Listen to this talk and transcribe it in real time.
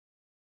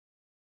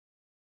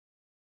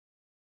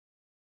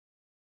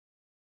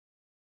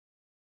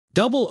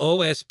Double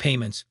OS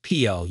payments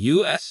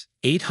plus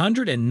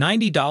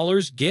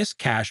 $890 GIS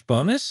cash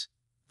bonus?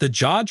 The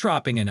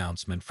jaw-dropping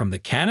announcement from the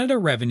Canada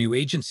Revenue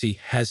Agency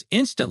has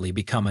instantly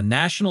become a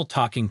national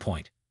talking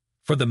point.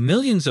 For the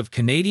millions of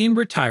Canadian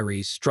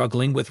retirees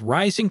struggling with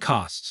rising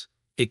costs,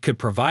 it could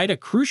provide a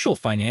crucial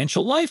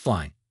financial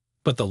lifeline.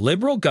 But the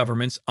Liberal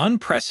government's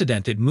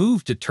unprecedented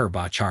move to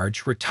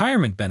turbocharge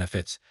retirement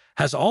benefits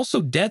has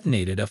also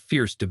detonated a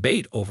fierce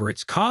debate over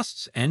its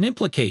costs and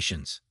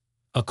implications.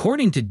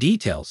 According to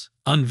details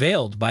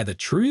unveiled by the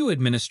Trudeau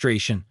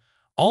administration,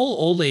 all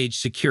old-age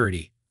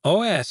security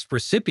 (OAS)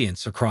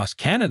 recipients across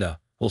Canada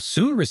will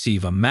soon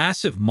receive a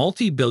massive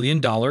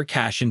multi-billion-dollar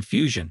cash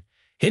infusion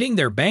hitting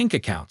their bank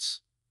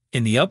accounts.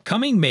 In the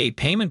upcoming May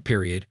payment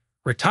period,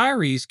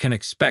 retirees can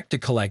expect to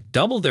collect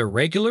double their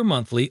regular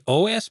monthly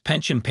OAS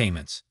pension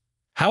payments.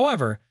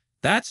 However,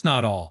 that's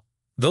not all.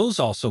 Those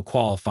also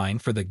qualifying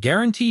for the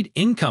Guaranteed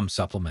Income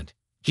Supplement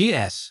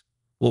 (GIS)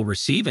 will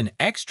receive an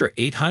extra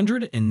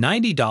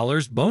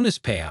 $890 bonus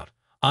payout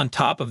on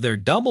top of their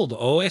doubled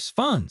OAS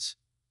funds.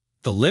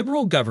 The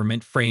Liberal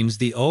government frames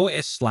the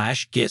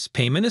OAS/GIS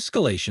payment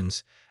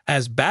escalations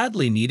as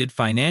badly needed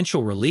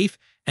financial relief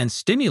and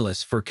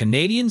stimulus for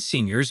Canadian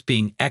seniors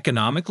being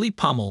economically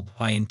pummeled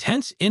by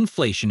intense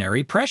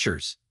inflationary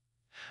pressures.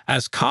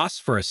 As costs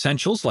for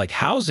essentials like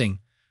housing,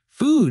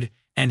 food,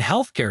 and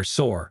healthcare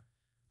soar,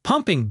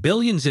 pumping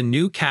billions in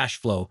new cash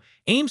flow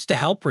aims to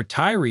help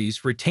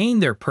retirees retain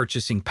their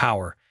purchasing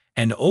power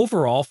and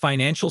overall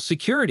financial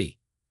security.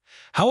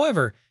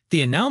 However,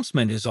 the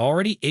announcement is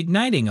already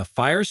igniting a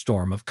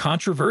firestorm of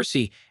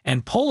controversy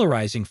and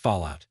polarizing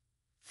fallout.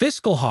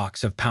 Fiscal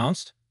hawks have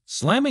pounced,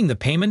 slamming the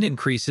payment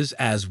increases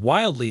as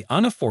wildly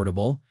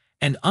unaffordable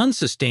and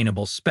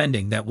unsustainable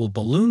spending that will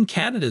balloon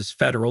Canada's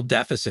federal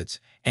deficits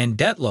and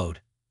debt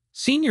load.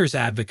 Seniors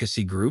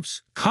advocacy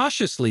groups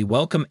cautiously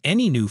welcome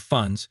any new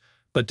funds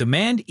but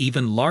demand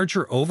even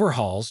larger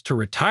overhauls to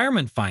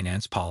retirement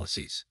finance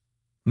policies.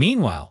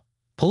 Meanwhile,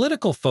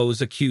 political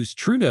foes accuse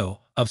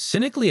Trudeau of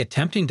cynically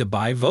attempting to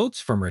buy votes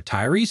from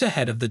retirees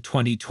ahead of the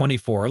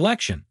 2024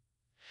 election.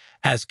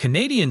 As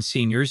Canadian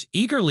seniors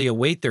eagerly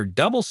await their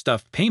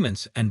double-stuffed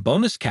payments and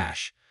bonus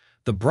cash,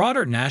 the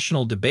broader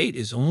national debate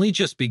is only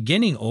just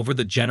beginning over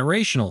the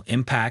generational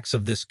impacts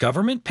of this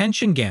government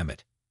pension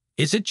gambit.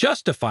 Is it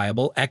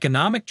justifiable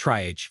economic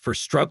triage for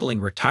struggling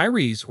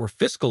retirees or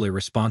fiscal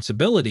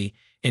irresponsibility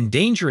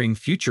endangering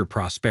future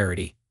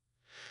prosperity?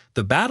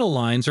 The battle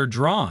lines are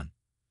drawn.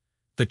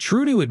 The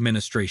Trudeau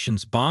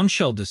administration's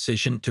bombshell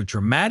decision to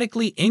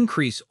dramatically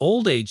increase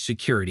old-age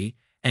security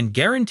and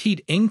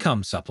guaranteed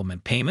income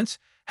supplement payments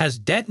has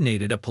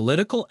detonated a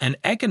political and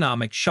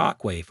economic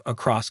shockwave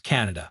across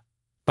Canada.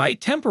 By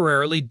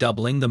temporarily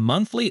doubling the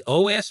monthly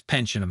OAS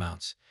pension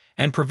amounts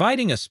and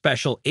providing a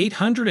special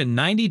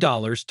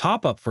 $890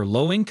 top-up for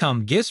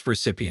low-income GIS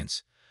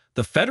recipients,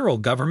 the federal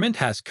government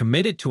has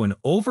committed to an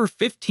over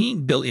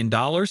 $15 billion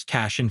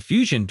cash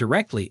infusion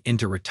directly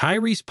into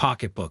retirees'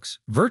 pocketbooks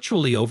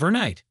virtually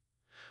overnight.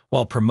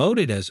 While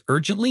promoted as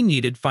urgently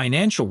needed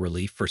financial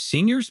relief for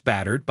seniors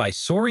battered by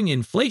soaring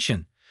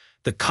inflation,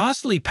 the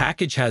costly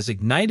package has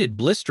ignited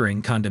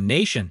blistering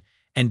condemnation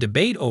and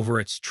debate over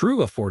its true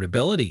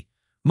affordability,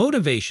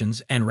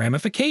 motivations, and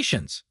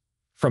ramifications.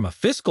 From a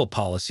fiscal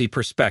policy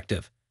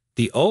perspective,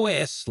 the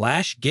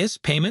OAS/GIS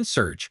payment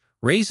surge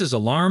raises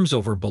alarms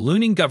over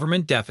ballooning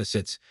government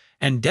deficits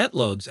and debt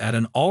loads at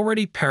an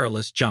already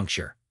perilous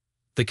juncture.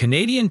 The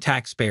Canadian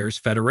Taxpayers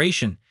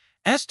Federation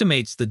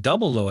estimates the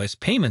double OAS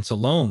payments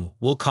alone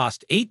will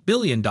cost $8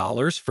 billion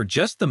for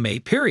just the May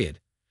period.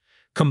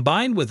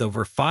 Combined with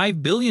over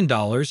 $5 billion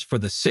for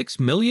the $6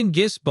 million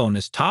GIS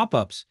bonus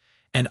top-ups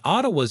and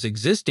Ottawa's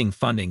existing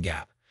funding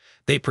gap,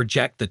 they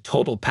project the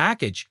total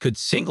package could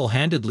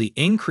single-handedly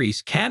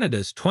increase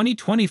Canada's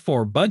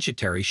 2024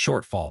 budgetary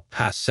shortfall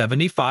past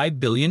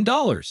 $75 billion.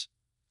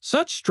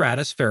 Such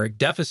stratospheric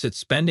deficit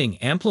spending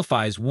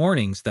amplifies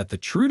warnings that the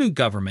Trudeau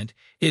government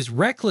is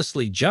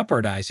recklessly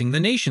jeopardizing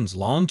the nation's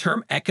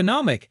long-term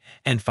economic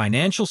and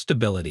financial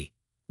stability.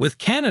 With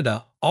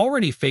Canada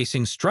already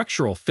facing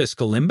structural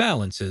fiscal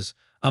imbalances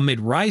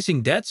amid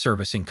rising debt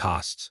servicing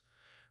costs,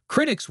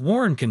 critics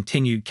warn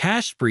continued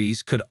cash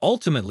sprees could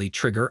ultimately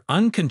trigger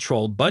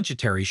uncontrolled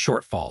budgetary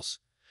shortfalls,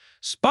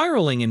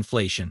 spiraling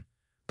inflation,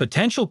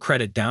 potential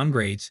credit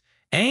downgrades,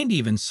 and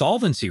even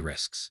solvency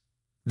risks.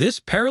 This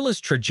perilous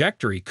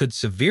trajectory could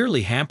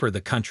severely hamper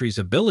the country's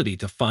ability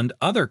to fund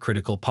other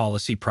critical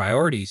policy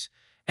priorities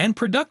and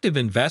productive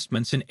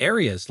investments in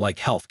areas like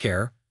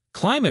healthcare,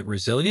 climate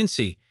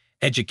resiliency,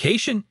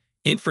 education,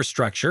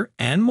 infrastructure,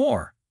 and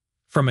more.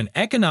 From an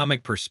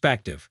economic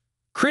perspective,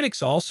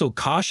 critics also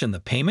caution the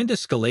payment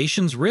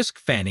escalations risk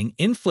fanning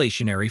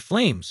inflationary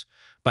flames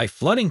by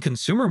flooding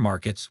consumer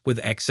markets with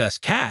excess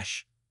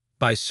cash.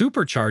 By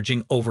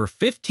supercharging over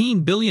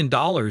 $15 billion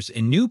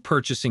in new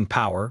purchasing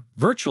power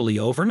virtually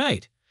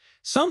overnight,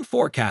 some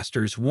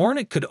forecasters warn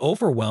it could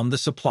overwhelm the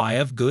supply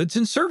of goods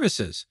and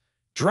services,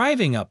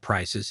 driving up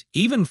prices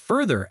even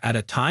further at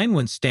a time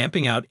when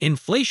stamping out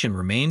inflation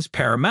remains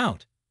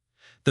paramount.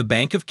 the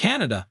Bank of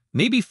Canada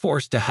may be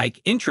forced to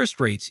hike interest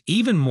rates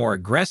even more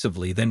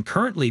aggressively than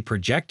currently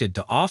projected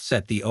to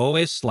offset the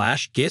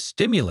OAS/GIS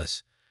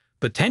stimulus,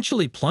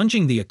 potentially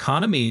plunging the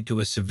economy into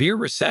a severe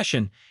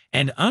recession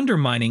and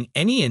undermining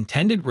any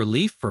intended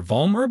relief for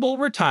vulnerable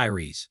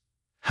retirees.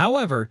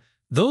 However,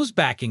 those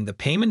backing the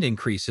payment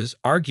increases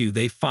argue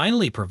they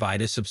finally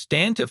provide a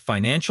substantive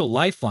financial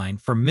lifeline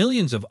for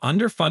millions of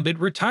underfunded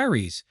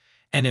retirees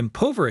and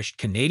impoverished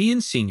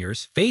Canadian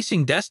seniors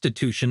facing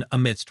destitution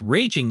amidst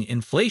raging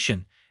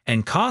inflation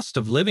and cost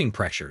of living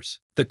pressures.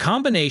 The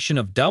combination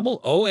of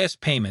double OAS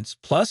payments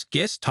plus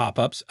GIS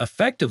top-ups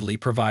effectively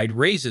provide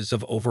raises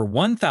of over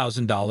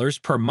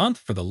 $1,000 per month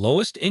for the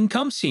lowest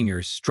income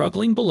seniors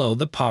struggling below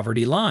the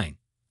poverty line,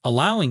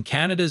 allowing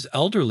Canada's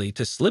elderly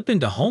to slip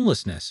into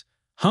homelessness,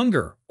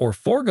 hunger, or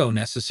forego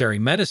necessary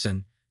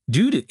medicine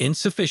due to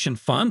insufficient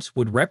funds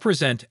would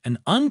represent an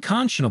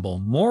unconscionable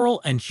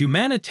moral and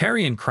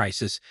humanitarian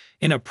crisis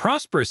in a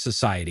prosperous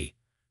society,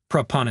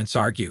 proponents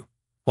argue.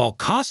 While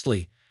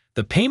costly,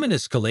 the payment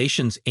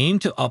escalations aim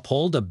to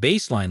uphold a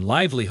baseline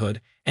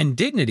livelihood and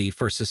dignity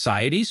for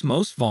society's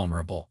most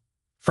vulnerable.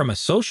 From a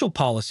social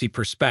policy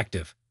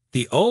perspective,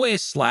 the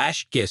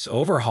OAS/GIS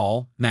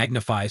overhaul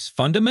magnifies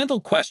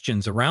fundamental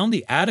questions around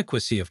the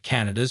adequacy of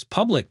Canada's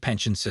public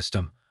pension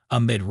system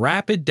amid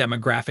rapid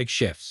demographic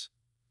shifts.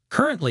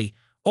 Currently,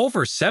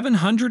 over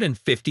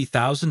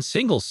 750,000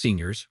 single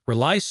seniors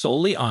rely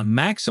solely on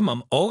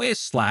maximum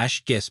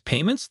OAS/GIS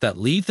payments that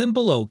leave them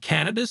below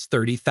Canada's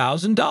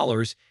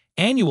 $30,000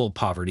 annual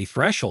poverty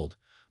threshold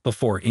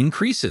before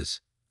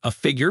increases, a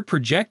figure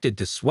projected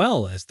to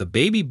swell as the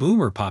baby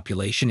boomer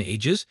population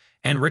ages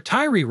and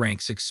retiree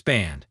ranks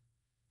expand.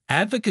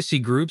 Advocacy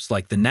groups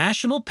like the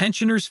National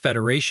Pensioners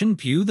Federation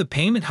view the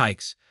payment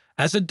hikes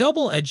as a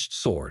double-edged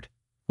sword.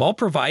 While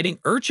providing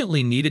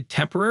urgently needed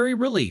temporary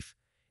relief,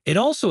 it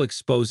also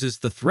exposes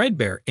the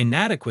threadbare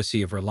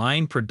inadequacy of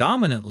relying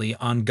predominantly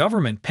on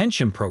government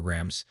pension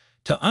programs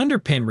to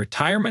underpin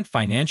retirement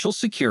financial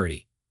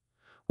security.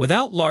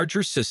 Without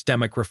larger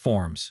systemic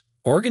reforms,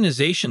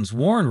 organizations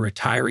warn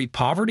retiree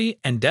poverty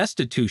and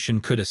destitution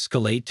could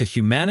escalate to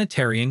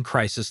humanitarian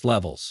crisis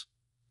levels.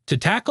 To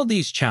tackle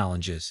these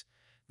challenges,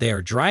 they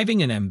are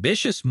driving an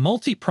ambitious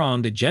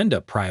multi-pronged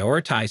agenda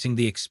prioritizing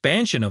the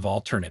expansion of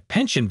alternate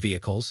pension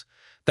vehicles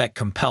that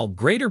compel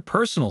greater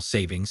personal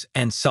savings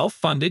and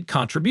self-funded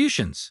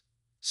contributions.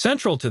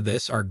 Central to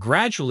this are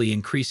gradually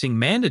increasing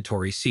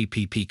mandatory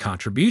CPP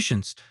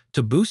contributions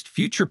to boost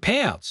future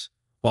payouts,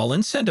 while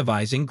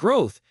incentivizing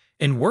growth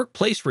in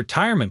workplace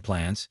retirement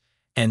plans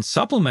and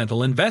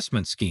supplemental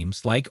investment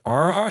schemes like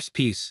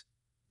RRSPs.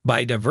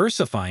 By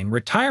diversifying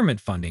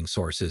retirement funding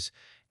sources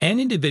and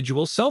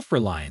individual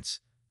self-reliance,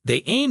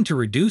 they aim to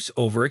reduce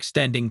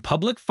overextending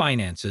public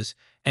finances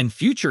and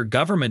future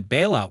government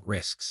bailout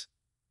risks.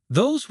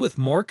 Those with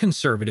more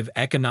conservative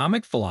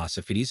economic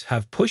philosophies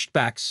have pushed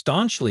back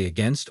staunchly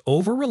against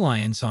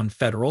over-reliance on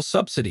federal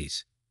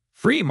subsidies.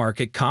 Free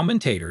market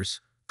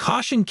commentators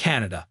caution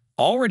Canada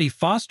already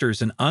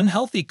fosters an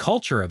unhealthy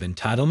culture of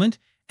entitlement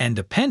and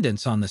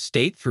dependence on the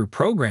state through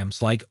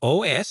programs like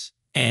OAS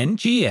and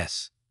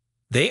GIS.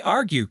 They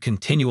argue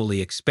continually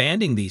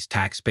expanding these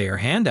taxpayer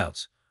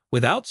handouts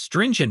without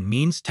stringent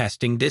means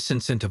testing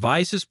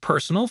disincentivizes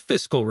personal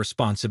fiscal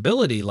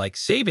responsibility like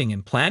saving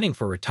and planning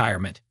for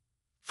retirement.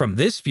 From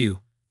this view,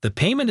 the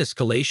payment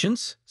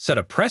escalations set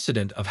a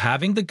precedent of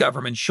having the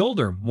government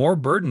shoulder more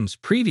burdens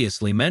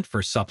previously meant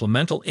for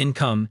supplemental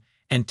income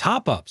and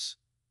top-ups.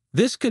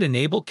 This could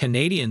enable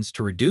Canadians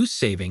to reduce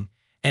saving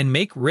and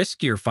make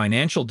riskier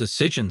financial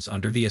decisions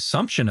under the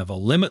assumption of a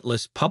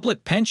limitless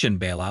public pension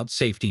bailout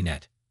safety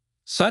net.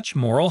 Such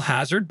moral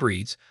hazard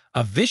breeds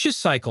a vicious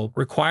cycle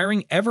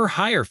requiring ever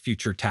higher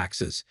future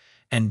taxes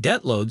and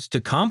debt loads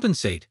to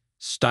compensate,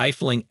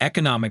 stifling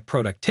economic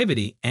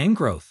productivity and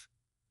growth.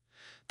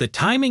 The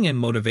timing and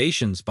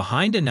motivations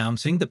behind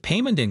announcing the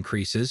payment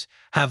increases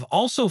have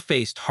also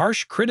faced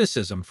harsh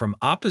criticism from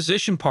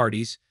opposition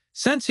parties,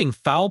 sensing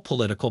foul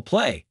political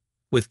play.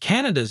 With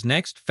Canada's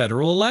next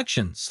federal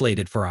election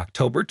slated for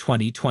October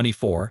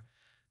 2024,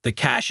 the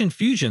cash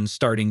infusion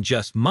starting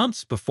just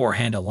months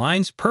beforehand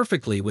aligns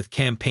perfectly with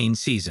campaign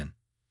season.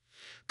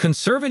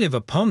 Conservative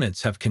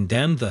opponents have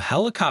condemned the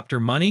helicopter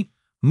money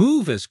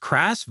move as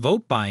crass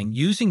vote-buying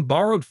using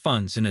borrowed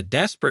funds in a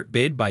desperate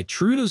bid by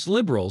Trudeau's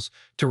Liberals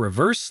to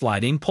reverse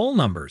sliding poll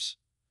numbers.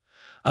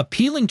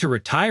 Appealing to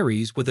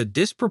retirees with a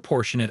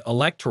disproportionate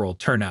electoral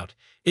turnout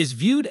is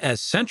viewed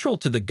as central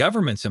to the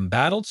government's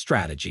embattled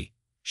strategy.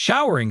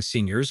 Showering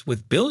seniors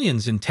with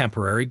billions in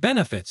temporary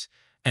benefits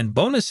and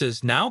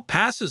bonuses now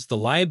passes the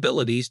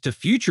liabilities to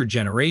future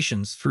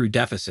generations through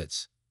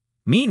deficits.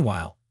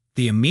 Meanwhile,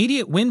 the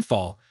immediate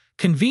windfall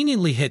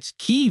conveniently hits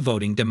key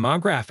voting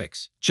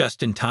demographics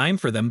just in time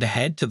for them to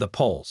head to the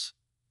polls.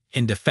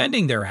 In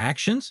defending their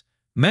actions,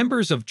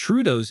 members of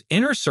Trudeau's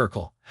inner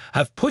circle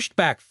have pushed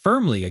back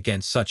firmly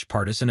against such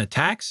partisan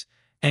attacks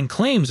and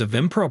claims of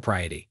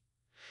impropriety.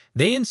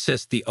 They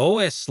insist the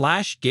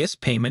OAS/GIS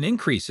payment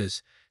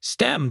increases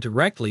stem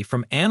directly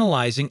from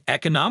analyzing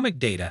economic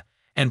data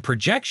and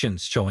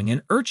projections showing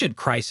an urgent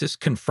crisis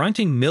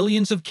confronting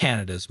millions of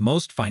Canada's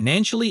most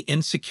financially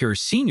insecure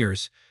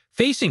seniors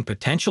facing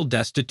potential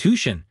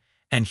destitution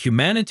and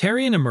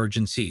humanitarian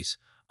emergencies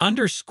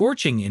under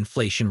scorching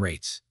inflation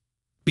rates.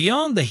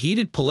 Beyond the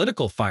heated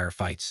political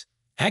firefights,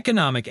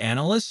 economic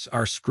analysts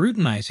are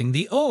scrutinizing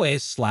the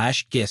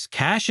OAS/GIS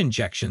cash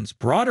injection's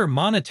broader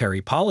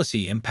monetary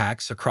policy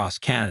impacts across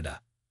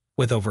Canada.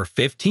 With over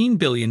 $15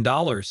 billion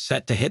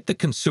set to hit the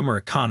consumer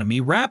economy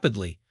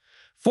rapidly,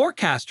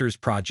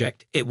 forecasters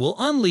project it will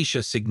unleash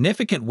a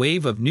significant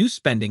wave of new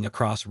spending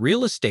across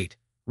real estate,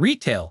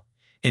 retail,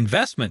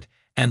 investment,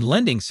 and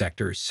lending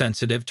sectors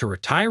sensitive to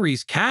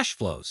retirees' cash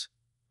flows,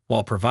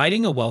 while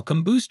providing a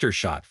welcome booster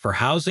shot for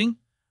housing,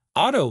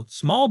 auto,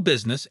 small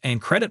business,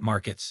 and credit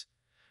markets.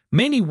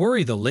 Many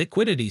worry the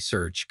liquidity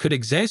surge could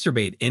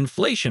exacerbate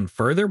inflation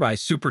further by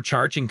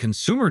supercharging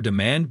consumer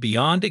demand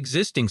beyond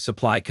existing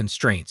supply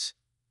constraints.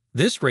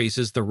 This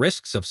raises the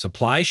risks of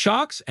supply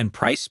shocks and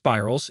price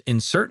spirals in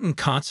certain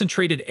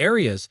concentrated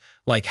areas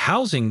like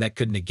housing that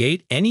could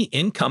negate any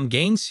income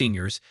gains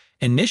seniors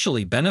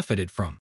initially benefited from.